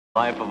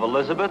Life of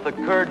Elizabeth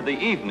occurred the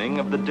evening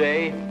of the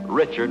day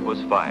Richard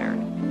was fired.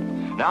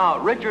 Now,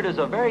 Richard is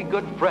a very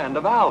good friend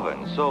of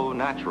Alvin, so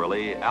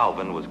naturally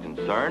Alvin was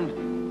concerned.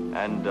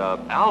 And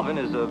Alvin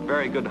is a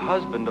very good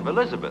husband of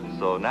Elizabeth,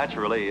 so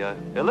naturally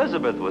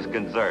Elizabeth was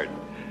concerned.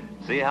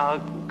 See how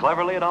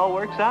cleverly it all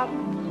works out?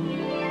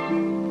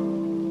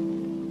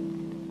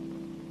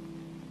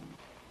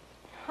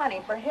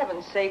 Honey, for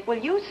heaven's sake, will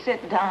you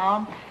sit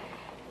down?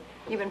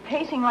 You've been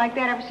pacing like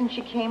that ever since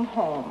you came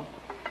home.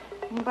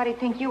 Anybody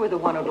think you were the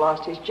one who'd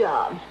lost his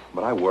job?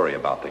 But I worry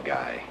about the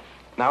guy.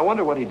 Now, I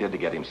wonder what he did to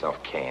get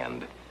himself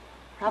canned.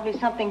 Probably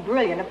something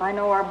brilliant if I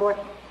know our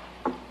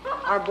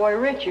boy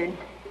Richard.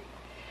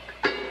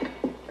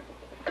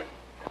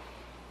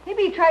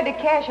 Maybe he tried to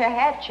cash a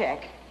hat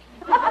check.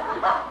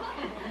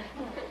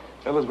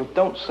 Elizabeth,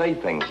 don't say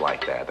things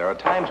like that. There are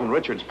times when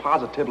Richard's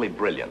positively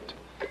brilliant.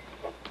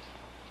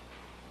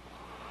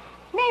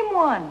 Name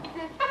one.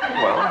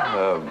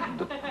 Well,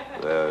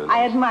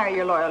 I admire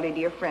your loyalty to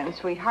your friend,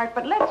 sweetheart,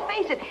 but let's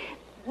face it,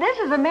 this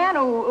is a man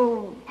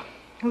who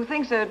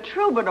thinks a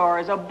troubadour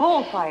is a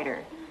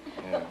bullfighter.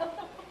 Yeah.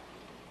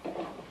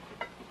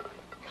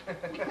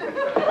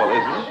 Well,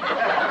 is he?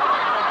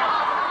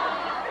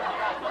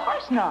 Of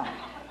course not.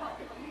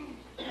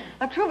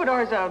 A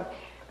troubadour is a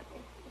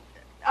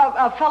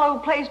fellow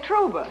who plays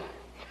trouba.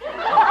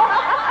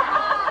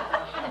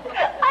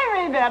 I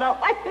made that up.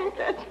 I think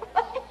that's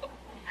funny.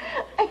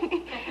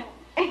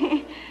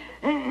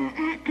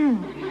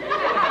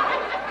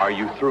 Are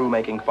you through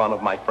making fun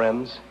of my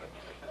friends?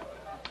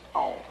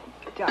 Oh,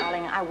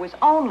 darling, I was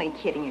only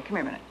kidding you. Come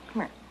here a minute.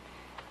 Come here.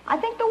 I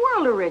think the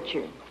world of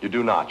Richard. You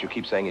do not. You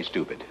keep saying he's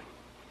stupid.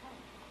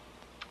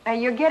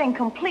 You're getting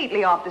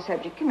completely off the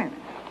subject. Come here a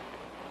minute.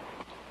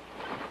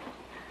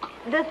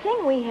 The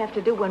thing we have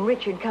to do when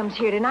Richard comes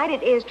here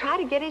tonight is try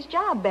to get his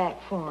job back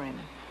for him.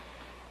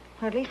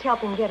 Or at least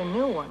help him get a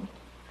new one.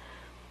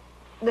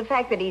 The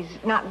fact that he's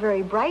not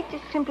very bright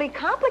just simply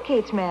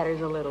complicates matters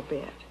a little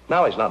bit.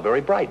 Now he's not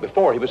very bright.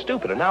 Before he was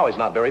stupid, and now he's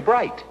not very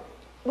bright.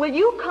 Will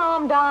you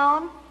calm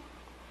down?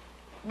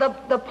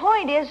 The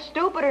point is,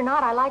 stupid or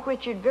not, I like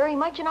Richard very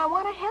much, and I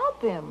want to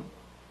help him.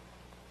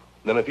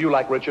 Then if you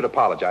like Richard,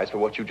 apologize for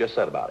what you just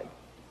said about him.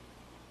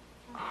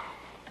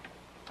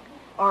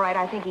 All right,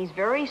 I think he's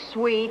very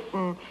sweet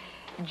and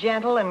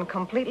gentle and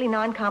completely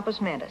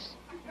non-compos mentis.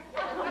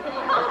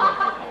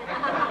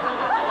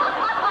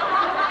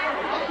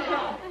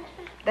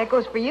 That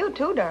goes for you,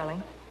 too,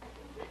 darling.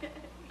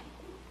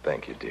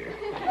 Thank you, dear.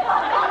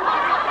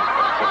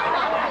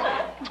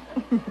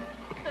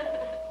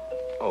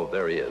 Oh,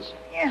 there he is.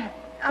 Yeah,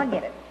 I'll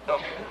get it.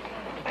 Oh.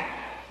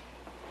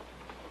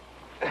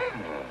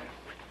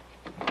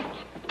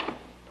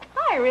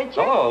 Hi, Richard.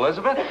 Hello,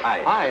 Elizabeth.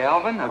 Hi. Hi,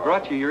 Alvin. I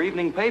brought you your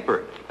evening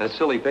paper. That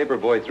silly paper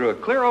boy threw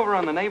it clear over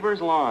on the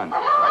neighbor's lawn.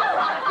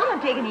 You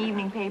don't take any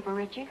evening paper,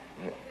 Richard.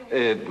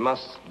 It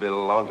must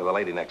belong to the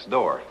lady next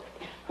door.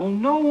 Well,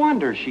 no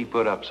wonder she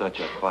put up such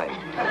a fight.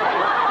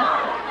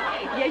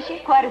 Yeah,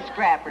 she's quite a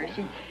scrapper.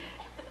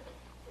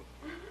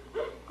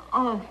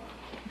 Oh,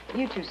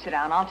 you two sit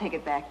down. I'll take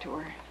it back to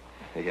her.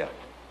 Yeah.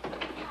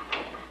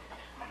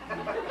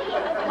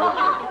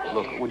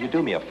 Look, would you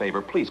do me a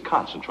favor? Please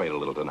concentrate a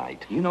little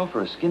tonight. You know,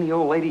 for a skinny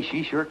old lady,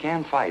 she sure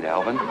can fight,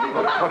 Alvin.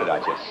 What did I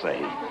just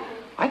say?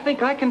 I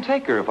think I can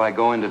take her if I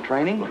go into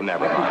training.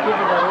 Never mind. Give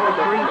her that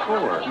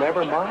old 3-4.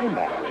 Never mind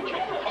that, Richard.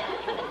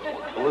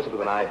 Elizabeth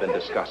and I have been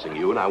discussing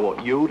you, and I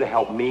want you to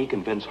help me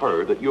convince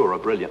her that you're a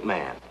brilliant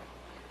man.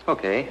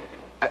 Okay.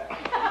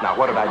 Now,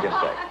 what did I just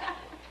say?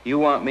 You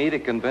want me to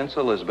convince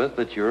Elizabeth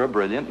that you're a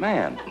brilliant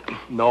man.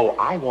 No,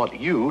 I want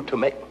you to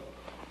make...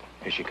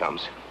 Here she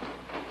comes.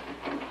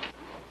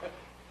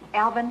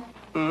 Alvin?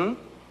 Hmm?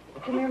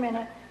 Come here a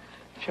minute.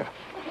 Sure.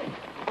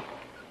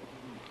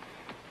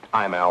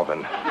 I'm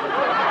Alvin. What's the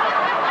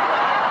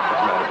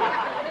matter?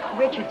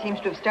 Richard seems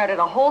to have started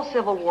a whole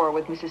civil war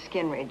with Mrs.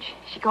 Skinridge.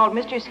 She called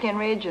Mr.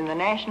 Skinridge and the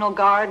National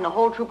Guard and a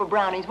whole troop of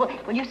brownies. Will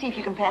you see if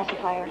you can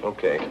pacify her?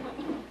 Okay.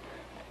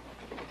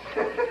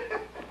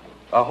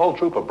 A whole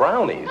troop of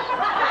brownies?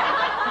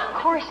 Of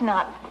course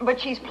not, but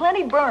she's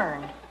plenty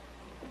burned.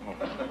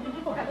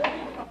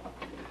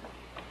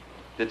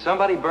 Did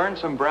somebody burn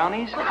some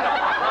brownies? I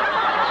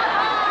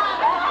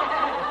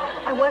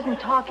wasn't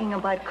talking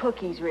about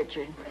cookies,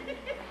 Richard.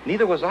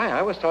 Neither was I.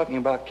 I was talking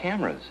about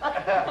cameras.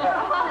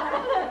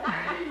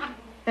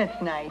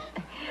 That's nice.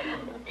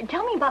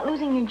 Tell me about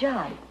losing your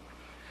job.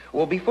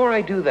 Well, before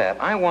I do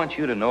that, I want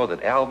you to know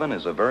that Alvin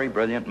is a very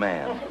brilliant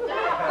man.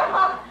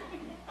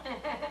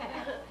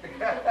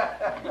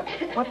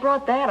 What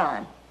brought that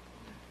on?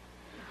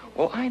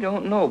 Well, I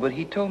don't know, but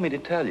he told me to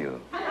tell you.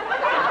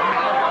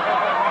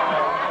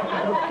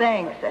 Oh,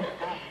 thanks.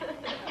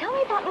 Tell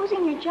me about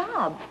losing your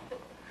job.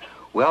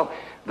 Well,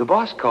 the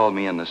boss called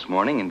me in this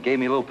morning and gave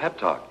me a little pep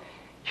talk.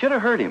 Should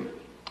have heard him.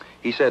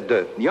 He said,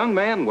 young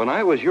man, when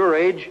I was your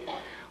age,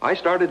 I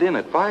started in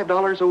at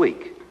 $5 a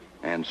week.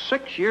 And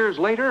 6 years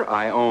later,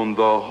 I owned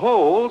the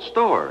whole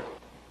store.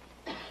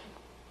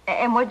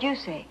 And what'd you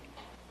say?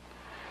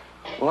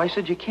 Well, I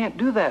said, you can't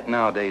do that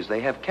nowadays. They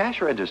have cash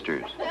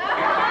registers.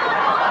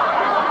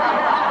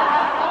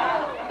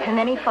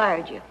 then he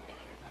fired you.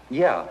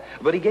 Yeah,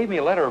 but he gave me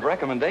a letter of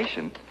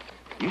recommendation.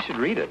 You should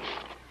read it.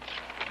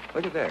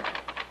 Look at there.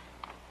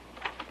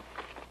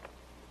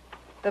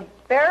 The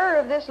bearer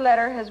of this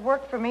letter has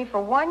worked for me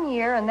for 1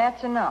 year, and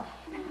that's enough.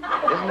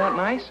 Isn't that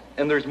nice?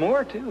 And there's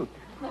more, too.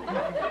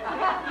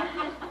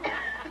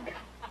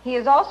 He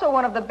is also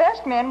one of the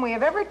best men we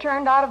have ever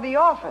turned out of the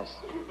office.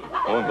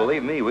 Oh, and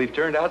believe me, we've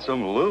turned out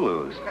some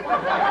Lulus.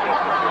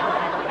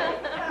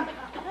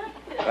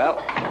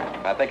 Well,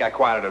 I think I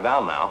quieted her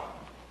down now.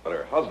 But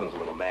her husband's a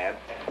little mad.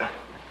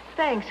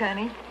 Thanks,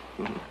 honey.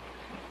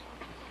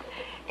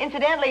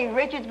 Incidentally,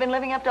 Richard's been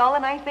living up to all the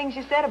nice things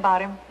you said about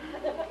him.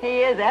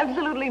 He is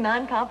absolutely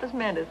non-compos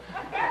mentis.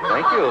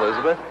 Thank you,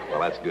 Elizabeth. Well,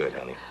 that's good,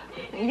 honey.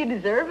 You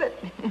deserve it.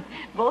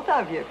 Both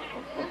of you.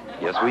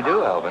 Yes, we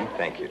do, Alvin.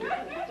 Thank you,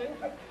 dear.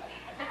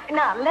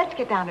 Now, let's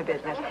get down to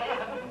business.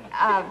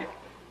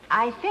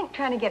 I think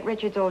trying to get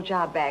Richard's old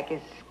job back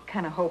is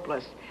kind of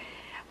hopeless.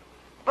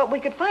 But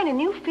we could find a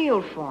new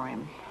field for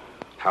him.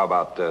 How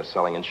about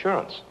selling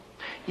insurance?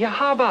 Yeah,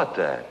 how about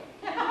that?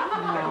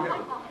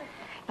 No.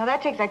 Now,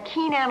 that takes a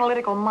keen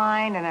analytical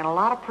mind and a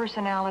lot of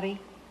personality.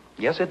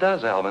 Yes, it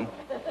does, Alvin.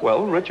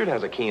 Well, Richard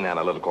has a keen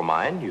analytical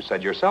mind. You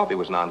said yourself he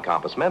was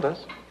non-compos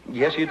mentis.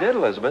 Yes, you did,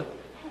 Elizabeth.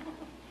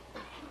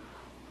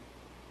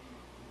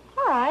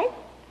 All right.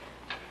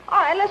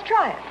 All right, let's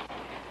try it.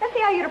 Let's see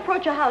how you'd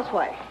approach a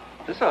housewife.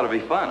 This ought to be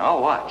fun.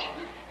 I'll watch.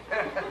 She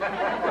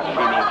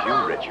means you,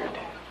 Richard.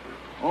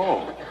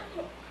 Oh.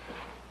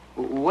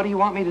 What do you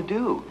want me to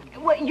do?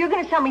 Well, you're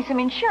going to sell me some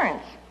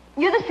insurance.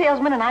 You're the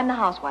salesman and I'm the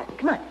housewife.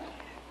 Come on.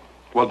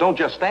 Well, don't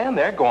just stand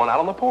there. Go on out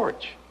on the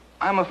porch.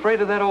 I'm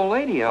afraid of that old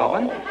lady,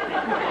 Alvin.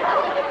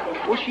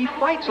 Well, she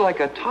fights like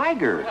a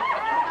tiger.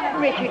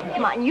 Richard,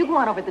 come on. You go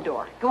on over the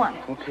door. Go on.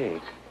 Okay.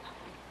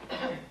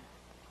 But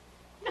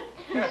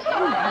he's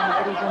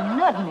a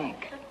nutnik.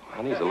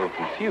 Well, he's a little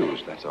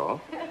confused, that's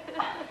all.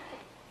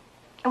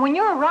 And when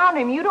you're around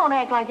him, you don't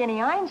act like any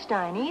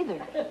Einstein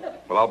either.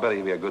 Well, I'll bet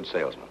he'll be a good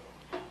salesman.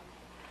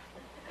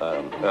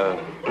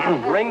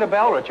 Ring the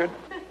bell, Richard.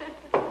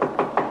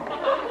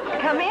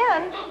 Come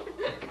in.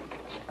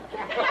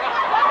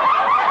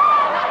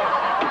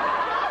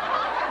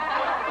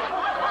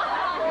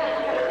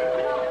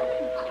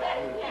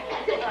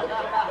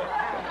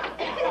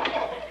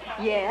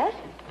 Yes?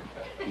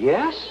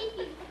 Yes?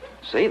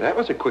 See, that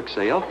was a quick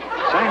sale.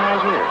 Sign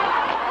right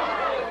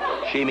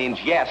here. She means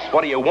yes.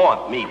 What do you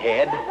want,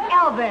 meathead?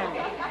 Alvin.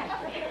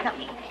 Now,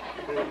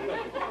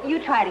 you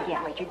try it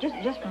again, Richard.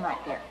 Just from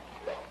right there.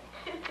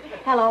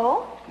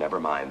 Hello? Never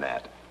mind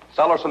that.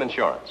 Sell her some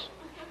insurance.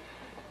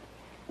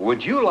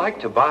 Would you like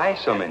to buy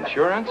some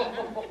insurance?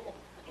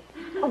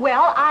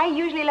 Well, I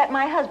usually let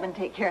my husband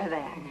take care of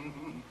that.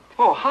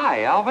 Oh,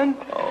 hi, Alvin.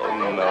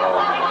 Oh,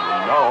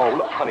 no.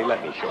 Look, honey,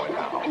 let me show him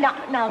how.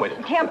 Now, Wait a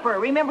minute. temper.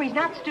 Remember, he's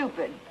not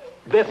stupid.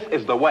 This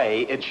is the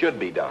way it should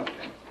be done.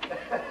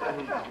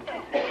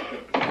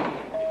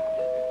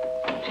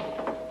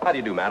 How do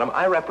you do, madam?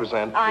 I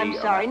represent I'm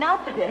sorry,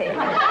 not today.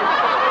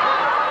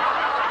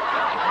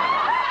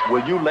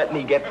 Will you let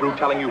me get through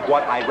telling you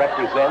what I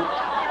represent?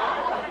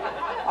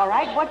 All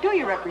right, what do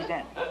you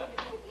represent?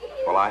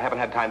 Well, I haven't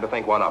had time to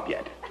think one up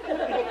yet.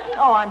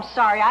 Oh, I'm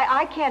sorry.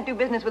 I can't do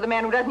business with a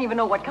man who doesn't even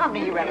know what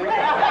company you represent.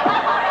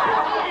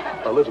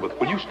 Elizabeth,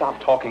 will you stop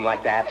talking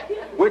like that?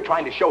 We're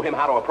trying to show him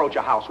how to approach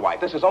a housewife.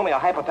 This is only a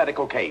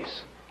hypothetical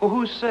case. Well,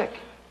 who's sick?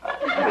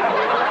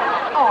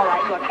 All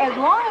right, look, as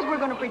long as we're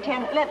going to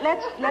pretend,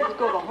 let's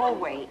go the whole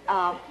way.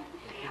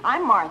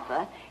 I'm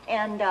Martha,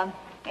 and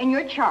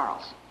you're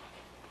Charles.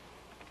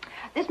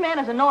 This man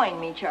is annoying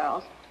me,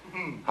 Charles.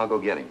 I'll go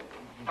get him.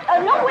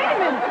 No, wait a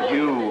minute.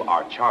 You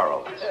are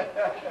Charles.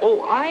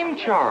 Oh, I'm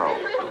Charles.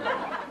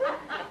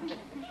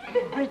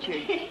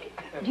 Richard,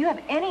 do you have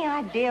any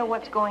idea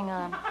what's going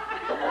on?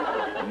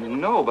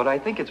 No, but I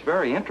think it's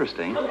very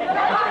interesting.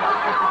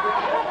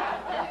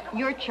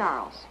 You're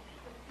Charles.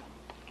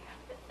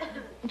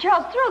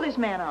 Charles, throw this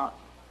man out.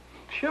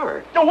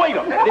 Sure. No, wait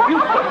a minute. If you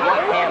put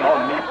your hand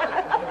on me...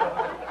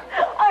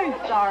 I'm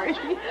sorry.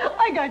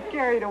 I got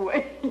carried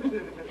away.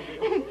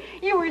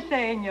 You were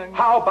saying, young man.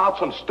 How about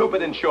some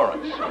stupid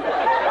insurance?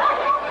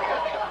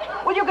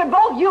 Well, you could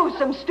both use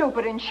some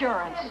stupid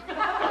insurance.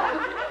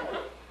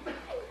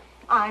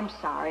 I'm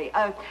sorry.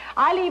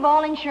 I leave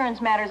all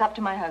insurance matters up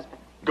to my husband.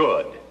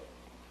 Good.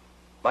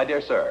 My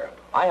dear sir,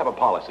 I have a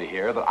policy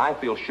here that I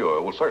feel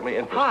sure will certainly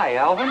interest... Hi,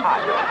 Alvin.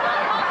 Hi.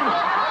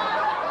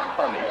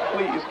 Honey,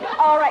 please.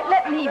 All right,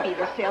 let me be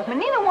the salesman.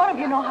 Neither one of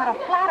you know how to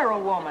flatter a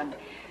woman.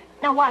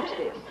 Now, watch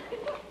this.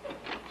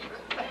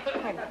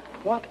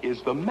 What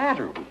is the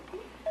matter with you?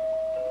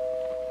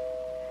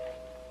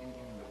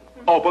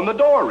 Open the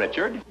door,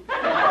 Richard.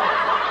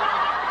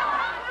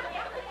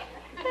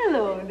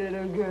 Hello,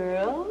 little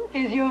girl.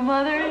 Is your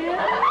mother here?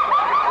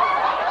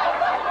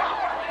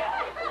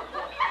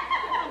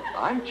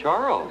 I'm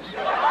Charles.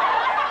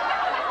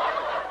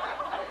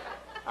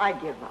 I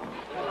give up.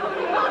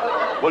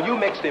 Well, you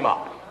mixed him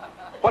up.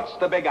 What's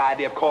the big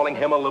idea of calling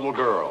him a little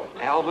girl?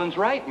 Alvin's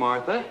right,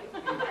 Martha.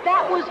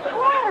 That was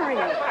flattery.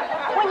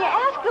 when you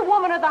ask the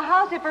woman of the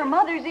house if her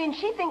mother's in,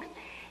 she thinks...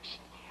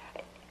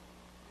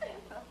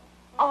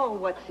 Oh,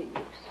 what's the use?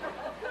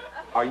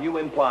 Are you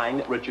implying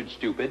that Richard's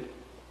stupid?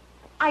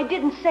 I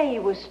didn't say he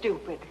was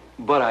stupid.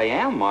 But I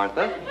am,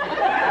 Martha.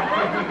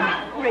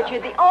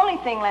 Richard, the only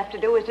thing left to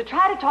do is to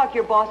try to talk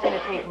your boss into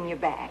taking you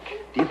back.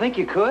 Do you think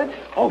you could?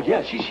 Oh,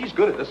 yeah, she's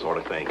good at this sort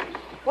of thing.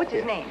 What's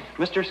his name?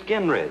 Mr.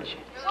 Skinridge.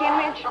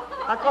 Skinridge?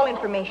 I'll call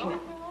information.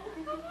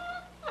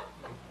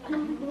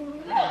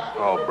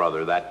 Oh,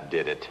 brother, that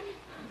did it.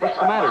 What's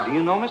the matter? Do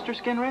you know Mr.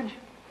 Skinridge?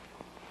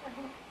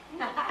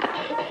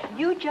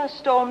 You just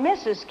stole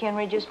Mrs.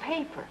 Skinridge's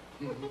paper.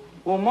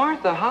 Well,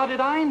 Martha, how did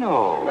I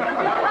know? I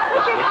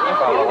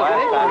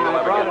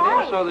brought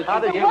it in so that How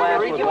did you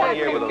last with 1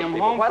 year with those came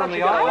people? home Why from don't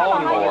the you get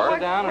along office more? and sit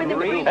down and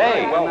read.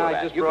 Hey, and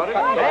I just brought it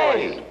in.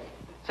 Hey!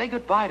 Say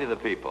goodbye to the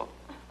people.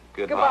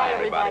 Goodbye,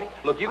 everybody.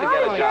 Look, you can Oh,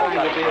 get a job.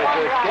 yeah. To be a good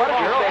kid. Why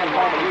don't you stay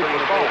home and bring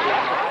the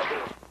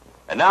phone?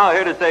 And now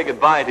here to say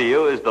goodbye to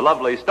you is the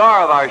lovely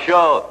star of our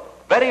show,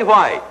 Betty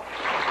White.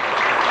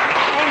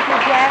 Thank you,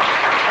 Jack.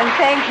 And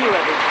thank you,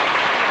 everybody.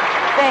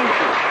 Thank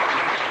you.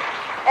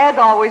 As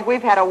always,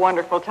 we've had a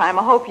wonderful time.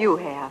 I hope you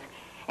have.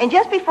 And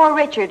just before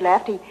Richard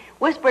left, he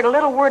whispered a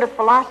little word of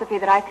philosophy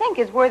that I think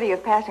is worthy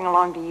of passing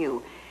along to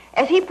you.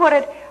 As he put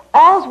it,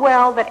 all's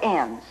well that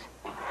ends.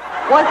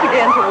 Once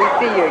again, till we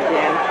see you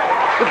again.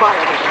 Goodbye,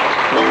 everybody.